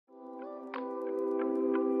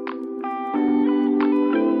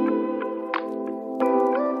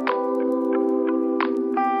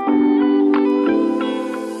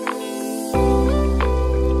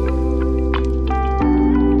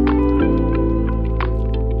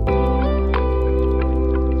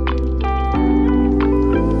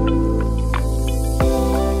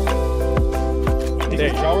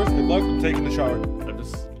the shower. I'm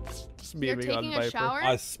just beaming on taking a Viper. shower?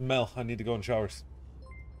 I smell. I need to go in showers.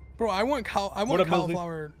 Bro, I want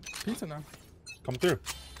cauliflower pizza now. Come through.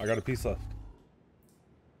 I got a piece left.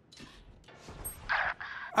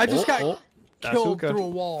 I just got killed Asuka. through a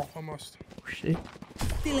wall almost. Oh, shit.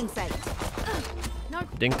 Stealing sight. No.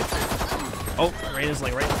 Dink. Oh, Reyna's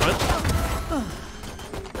like right in front.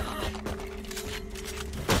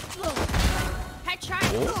 Headshot.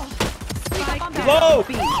 Whoa!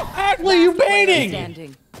 Ashley, you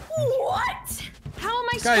baiting! What? How am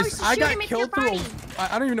I Guys, supposed to I shoot got him if you're killed through fighting?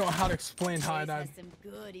 I don't even know how to explain how I died.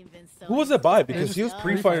 Who was it by? Because he was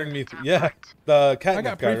pre-firing me. Yeah, the I catnip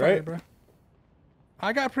got guy, pre-fired, right? bro.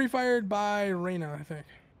 I got pre-fired by Reyna, I think.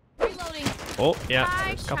 Reloading. Oh, yeah.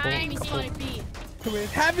 I Couple. shine on feet.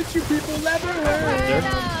 Haven't you people never heard?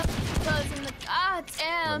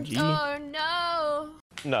 Goddamn tornado.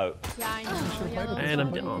 No. Yeah, I know. And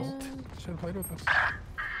I'm down. Should have played with us.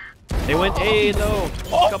 They went A though.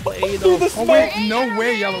 Couple A though. Oh wait, no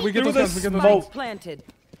way, Yellow. We get those guns. We get those guns. Planted.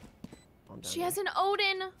 She has an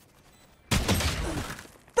Odin.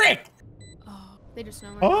 Frick! Oh, they just know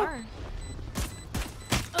where we are.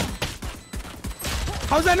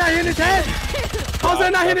 How's that not hitting his head? How's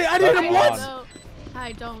that not hitting? I did him once.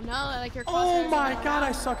 I don't know. I like your. Oh my god,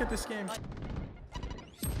 I suck at this game.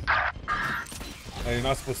 Hey, you're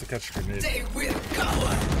not supposed to catch grenades. Well,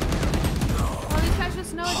 these guys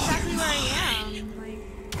just know exactly where I am.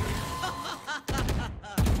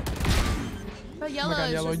 But Yellow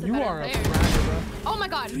is Yellow, just the you better are a player. fragger, bro. Oh my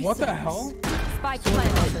god. What the hell? Spike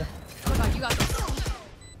planted. Oh my god, you got this.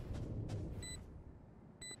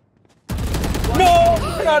 No!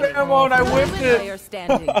 I got ammo and I whipped Player it!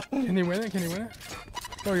 standing. Can he win it? Can he win it?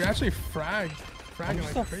 Bro, you're actually fragging I'm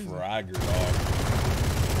just like a crazy. fragger, dog.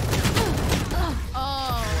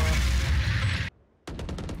 Oh.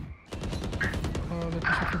 Oh, they're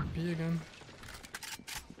pushing for B again.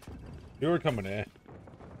 You were coming A.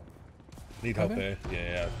 Need help Are they? A.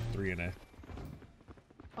 Yeah, 3 in A.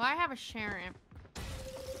 Well, I have a Sharon.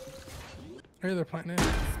 Hey, they're planting it.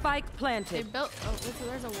 Spike They planted. built. Oh,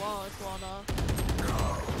 there's a wall. It's walled off.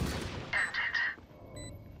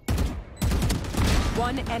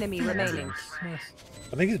 One enemy remaining. Nice.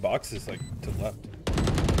 I think his box is like to the left.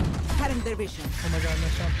 Cutting their vision. Oh my god,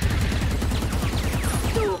 nice job.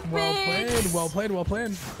 Well played, well played, well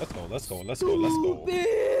played. Let's go, let's go, let's go, let's go.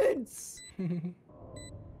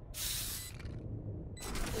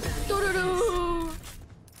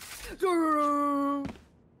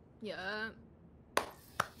 Yeah.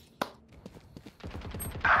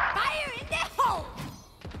 Fire in the hole!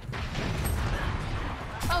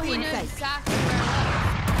 Oh, he knew Inside. exactly where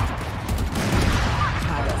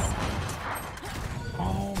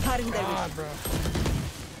Oh my Cutting their god, vision. bro.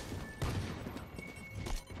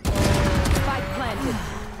 Spike planted. it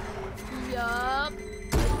was. Yup.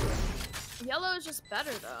 Yellow is just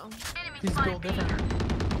better though. He's built different.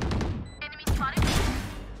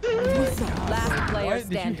 Last player What? Did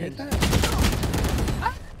you standing. hit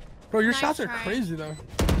that? Bro, your Nice shots are try. crazy though.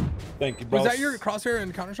 Thank you, bro. Was that your crosshair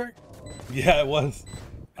in Counter-Strike? Yeah, it was.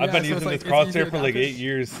 I've Yeah, been so using it's like- this it's easier crosshair to for like adapt 8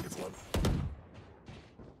 years.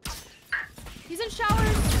 He's in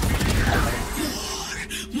showers.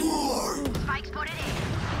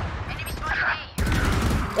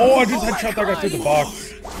 Oh, I just headshot that guy through the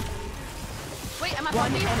box. Wait, am I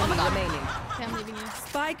One bumping? Oh my enemy god. remaining. Okay, I'm leaving you.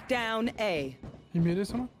 Spike down A. You muted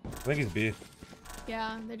someone? I think he's B.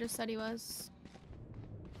 Yeah, they just said he was.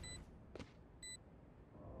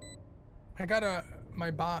 I got my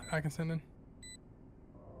bot I can send in.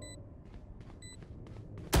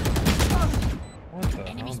 What the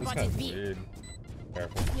hell? This guy's weird.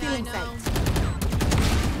 Careful. Yeah, I know.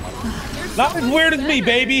 Not as weird as me,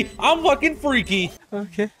 baby. I'm fucking freaky.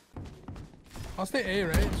 Okay. I'll stay A,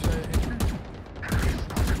 right? Should I enter?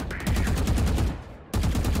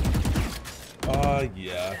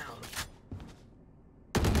 Yeah.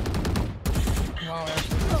 Wow,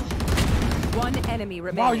 actually. One enemy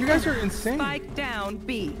remaining. Wow, you guys are insane. Spike down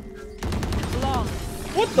B. Long.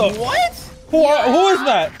 What the? What? Who is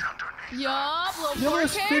that? Yup, little Yellow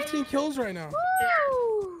has 4K. 15 kills right now.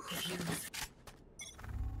 Woo!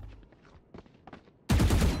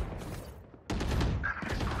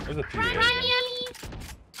 There's a few. Run, there. run, yummy.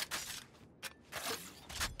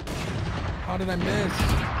 How did I miss?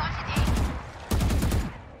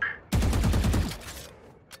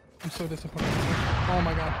 I'm so disappointed. Oh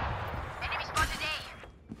my god.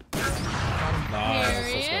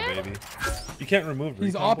 Nice, let's go, baby. You can't remove.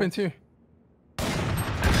 He's recombo. open too.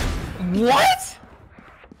 What?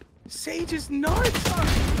 Sage is nuts.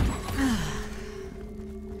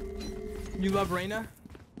 You love Reyna?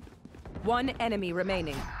 One enemy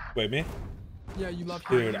remaining. Wait, me? Yeah, you love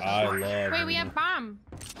Dude, hearing I about it. love. Wait, we have bomb.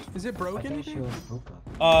 Is it broken?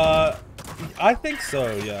 I think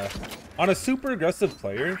so. Yeah. On a super aggressive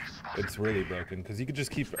player, it's really broken because you could just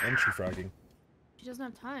keep entry fragging. She doesn't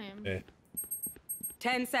have time. Okay.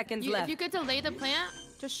 10 seconds If left. you could delay the plant,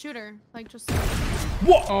 just shoot her. Like, just.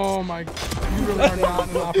 What? Oh my! You really are not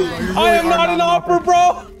an opera, bro. You really I am are not an opera,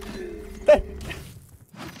 bro.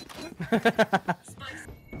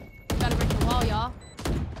 Gotta break the wall, y'all.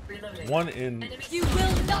 One in. You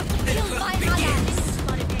will not kill my allies.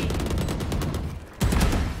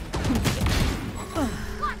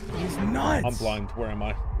 He's nuts. I'm blind. Where am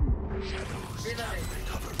I?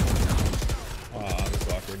 Ah,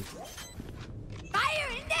 that's awkward. Fire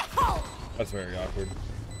in the hole. That's very awkward.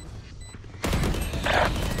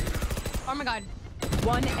 Oh my god.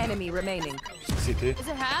 One enemy remaining. CT? Is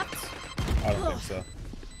it hacked? I don't think so.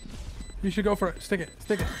 You should go for it. Stick it.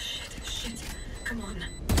 Stick it. Come on.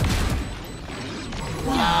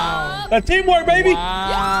 Wow. That teamwork, baby.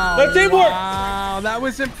 Wow. That teamwork. Wow. That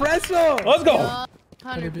was impressive. Let's go.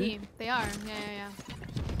 100 be? P. They are. Yeah.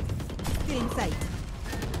 Get in sight.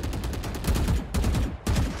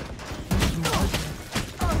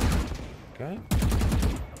 Okay.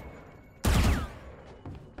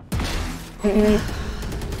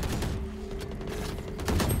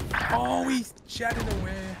 Oh, he's jetted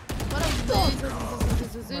away. What a My bad,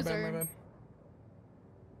 my loser. bad.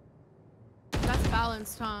 That's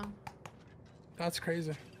balanced, huh? That's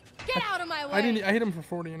crazy. Get out of my way. I hit him for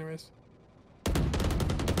 40 anyways.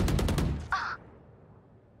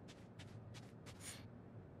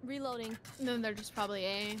 Reloading. And then they're just probably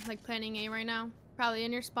A. Like, planning A right now. Probably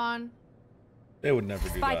in your spawn. They would never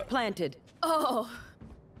do Spike that. planted. Oh.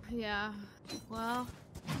 Yeah. Well,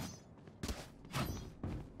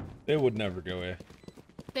 They would never go A.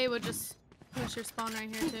 they would just push your spawn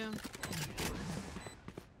right here, too.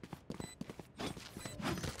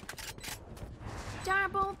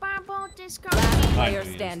 Double bubble disco. Last I player knew he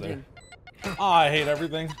was standing. Oh, I hate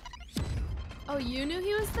everything. Oh, you knew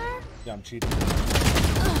he was there? Yeah, I'm cheating.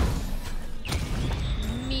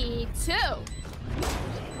 Me too.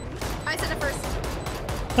 I said it first.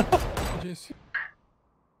 Jeez.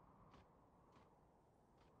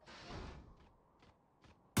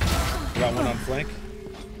 Got one on flank.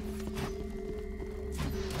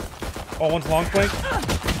 Oh, one's long flank.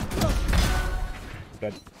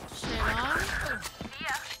 Dead. Shit on.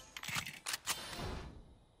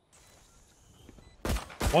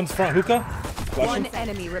 One's front hookah. One Flashing.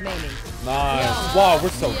 enemy remaining. Nice. Wow, we're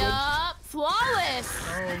so good. Yup. Flawless.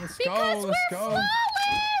 Oh, let's Because go. we're Let's go.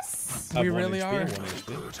 flawless. Have We one really HP, are. one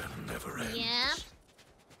HP. Yep.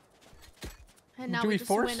 And now Do we we just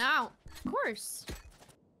force? win out. Of course.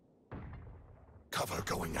 Cover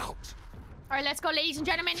going out. All right, let's go, ladies and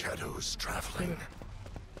gentlemen. Shadows traveling.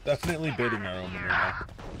 Definitely baiting our own right now.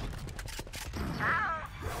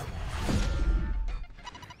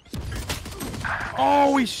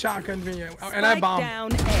 Oh, he shotgunned me. And I Spike bombed.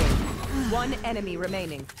 down A. One enemy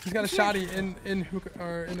remaining. He's got a shotty in hookah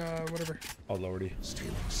or in whatever. Oh lordy.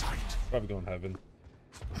 Stealing sight. Probably going heaven.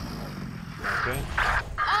 Okay.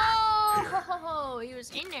 Oh, he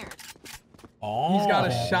was in there. Oh. He's got a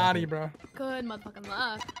shotty, bro. Good motherfucking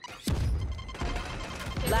luck.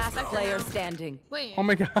 Last player standing. Wait. Oh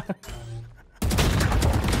my god.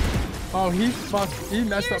 Oh, he fucked. He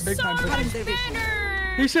messed You're up big so time. much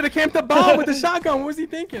better. He should have camped the bomb with the shotgun. What was he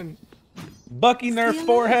thinking? Bucky nerf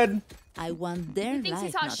forehead. I want their He thinks life,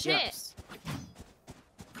 he's hot not shit. yours.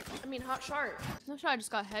 I mean, hot shark. No shot, I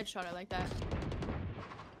just got headshotted like that.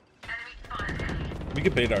 We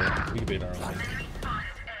could bait our. We could bait our own.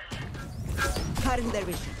 Cutting their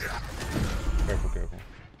vision. Careful, careful.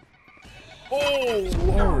 Oh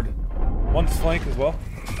lord. One's flank as well.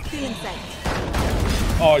 Get in sight.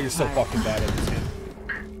 Oh, you're so fucking bad at this game.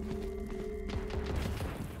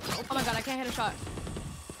 Oh my god, I can't hit a shot.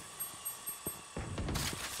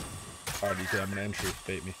 Alright, DK, I'm gonna entry.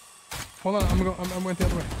 Bait me. Hold on, I'm went the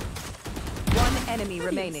other way. One enemy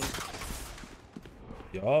remaining.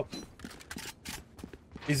 Yup.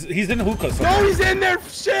 He's in hookah No, somewhere. he's in there.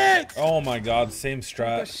 Shit. Oh my god, same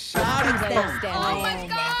strat. Last player Oh standing.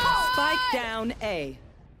 my god! Spike down A.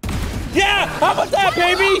 Yeah! How about that,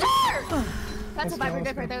 baby? That's a Viper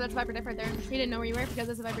diff right there. That's a Viper diff right there. He didn't know where you were because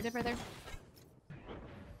there's a Viper diff right there.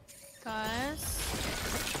 Guys.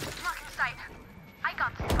 I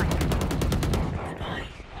got this fight.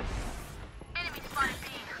 Enemy spotted B.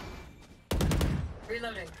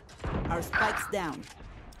 Reloading. Our spikes down.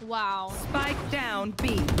 Wow. Spike down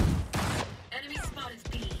B. Enemy spotted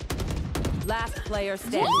B. Last player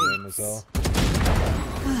standing. Him as well.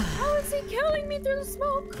 How is he killing me through the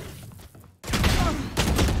smoke?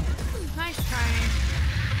 Nice trying.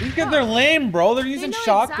 These kids are lame, bro. They're They using know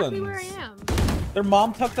shotguns. exactly where I am. Their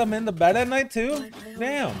mom tucked them in the bed at night too.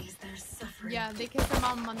 Damn. Yeah, they kissed their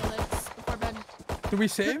mom on the lips before bed. Do we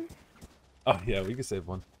save? Oh yeah, we can save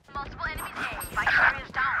one. Multiple enemies A. Spike carriers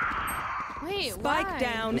down. Wait, Spike why?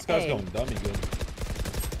 down This guy's A. going dummy good.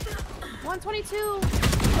 122. You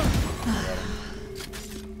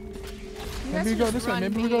guys Maybe we should go just this way. run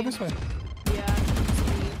Maybe we B. go this way. Yeah.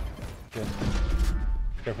 Okay.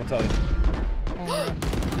 Careful, tell you. Oh, yeah.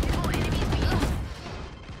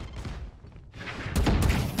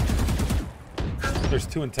 There's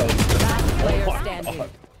two intelligence. Last player Oh my standing. God.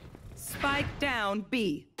 Spike down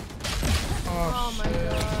B. Oh my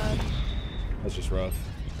god. That's just rough.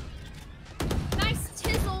 Nice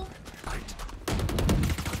tizzle.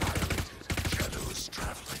 Shadows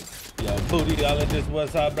traveling. Yo, bootyologist,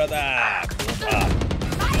 what's up, brother? What's up?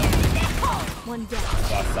 One down.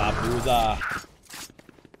 What's up, bruiser?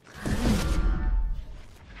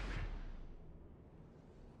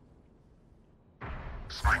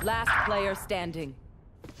 Last player standing.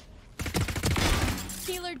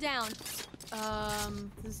 Healer down. Does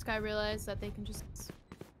this guy realize that they can just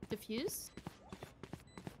defuse?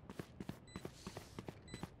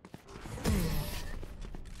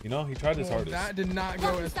 You know, he tried his Oh, hardest. that did not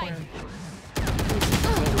go as planned.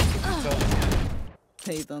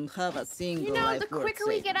 They don't have a single You know, life the worth quicker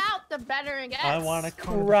we saving. get out, the better it gets. I wanna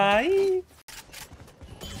cry.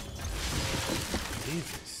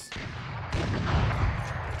 Jesus.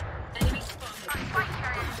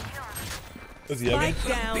 Was he Evan? Spike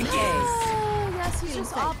down A. Oh, yes, he's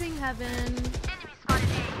just opping heaven. Enemy spotted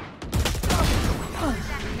A.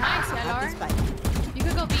 Nice, Have Yelo. the spike. You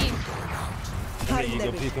could go B. I'm gonna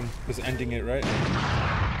ego peek him, because ending it right. Go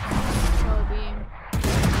B.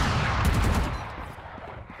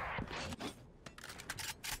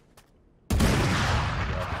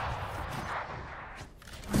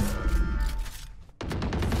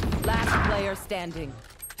 Last player standing.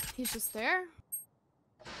 He's just there.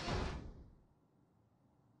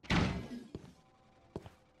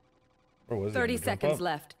 Or was he 30 gonna jump seconds up?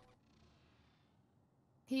 left.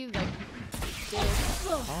 He like did.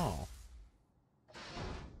 Oh.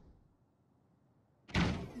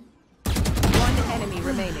 One enemy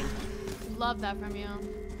remaining. Love that from you.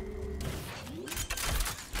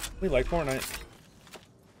 We like Fortnite.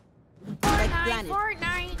 Fortnite, planet.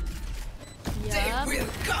 Fortnite. Yup.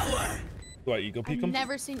 Do I ego peek I've him?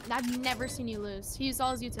 never seen you lose. He used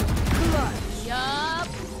all his YouTube. Yup.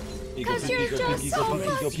 Ego Cause peek, you're ego just peek, so ego much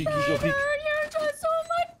peek, ego peek, ego better. peek. You're just so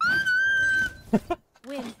much.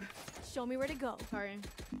 Win. Show me where to go. Sorry.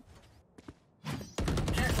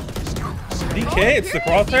 DK, it's the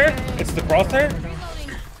crosshair? It's the crosshair?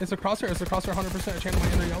 Reloading. It's a crosshair. It's a crosshair 100%. Channel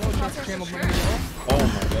my inner yellow. Channel my inner yellow. Oh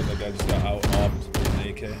my god, that guy just got out-opt with an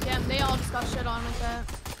AK. Yeah, they all just got shit on with that.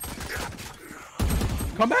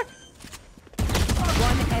 Come back.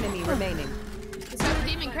 One enemy remaining. This guy's a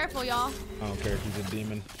demon. Careful, y'all. I don't care if he's a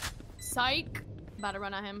demon. Psych. About to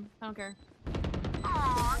run at him. I don't care.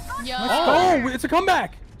 Yo. Oh, it's a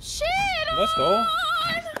comeback. Shit Let's go. on!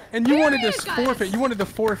 And you wanted Period, to guys. forfeit. You wanted to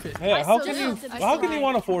forfeit. Yeah, I how still can do. you? I How still can you do.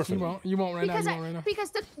 want to You forfeit? won't. You won't right now. Because, You won't right now.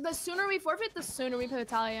 because the sooner we forfeit, the sooner we put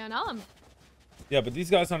Talia and Ellum. Yeah, but these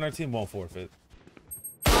guys on our team won't forfeit.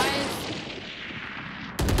 Guys,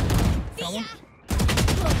 Got one.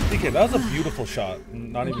 DK, that was a beautiful shot.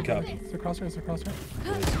 Not even capping. It's a crosshair. It's a crosshair. It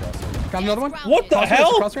is crosshair. Got another one. What the Crosshair,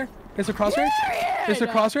 hell? It's a crosshair. It's a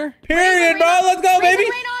crosshair. Period, bro. Let's go, baby.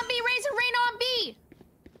 Rain on B. Raise a rain on B.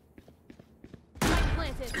 Spike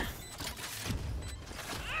planted. Here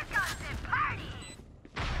comes the party.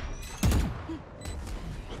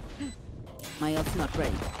 My ult's not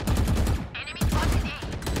ready. Enemy spotted A.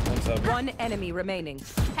 1-7. One enemy remaining.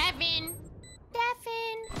 Heaven.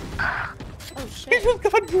 Devin. Oh He shit. just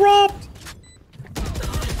got dropped.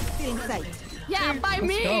 Still in sight. Yeah, by Let's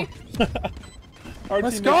me. go. Our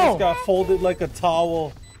Let's teammate go. just got folded like a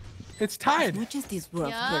towel. It's As tied. much as this world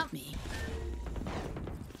Yeah. hurt me.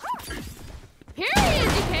 Period,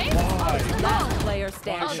 DK. Last player Oh,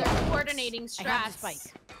 standing. they're coordinating I got the strats.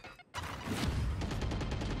 spike.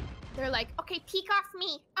 They're like, okay, peek off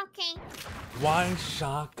me. Okay. Why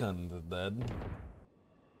shotgun the dead?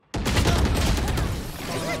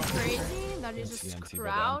 Isn't it crazy that he just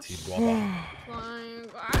crouched? Like,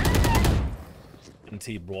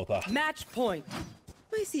 NT brother. Match point.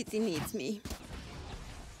 My city needs me.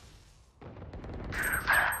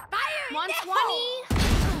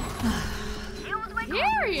 120.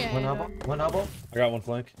 Period. One elbow. I got one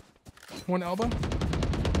flank. One elbow.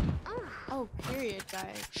 Oh, period,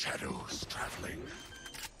 guys. Shadows traveling.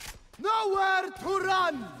 Nowhere to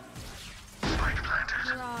run. Right.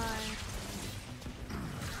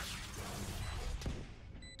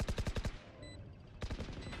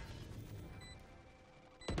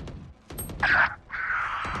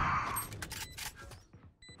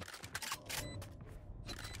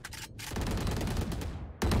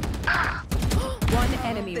 One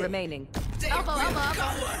enemy remaining. Elbow, elbow,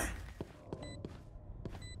 elbow.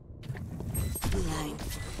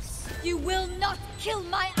 You will not kill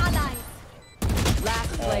my allies.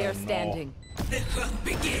 Last player no. standing.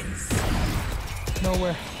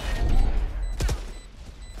 Nowhere.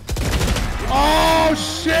 Oh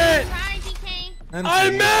shit! Try, DK. I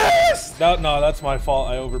missed! No, that's my fault.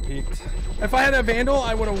 I overpeaked. If I had a Vandal,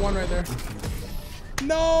 I would have won right there.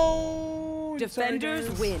 No! Defenders Sorry,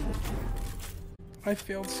 guys. win. I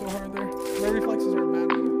failed so hard there. My reflexes are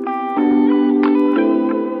bad.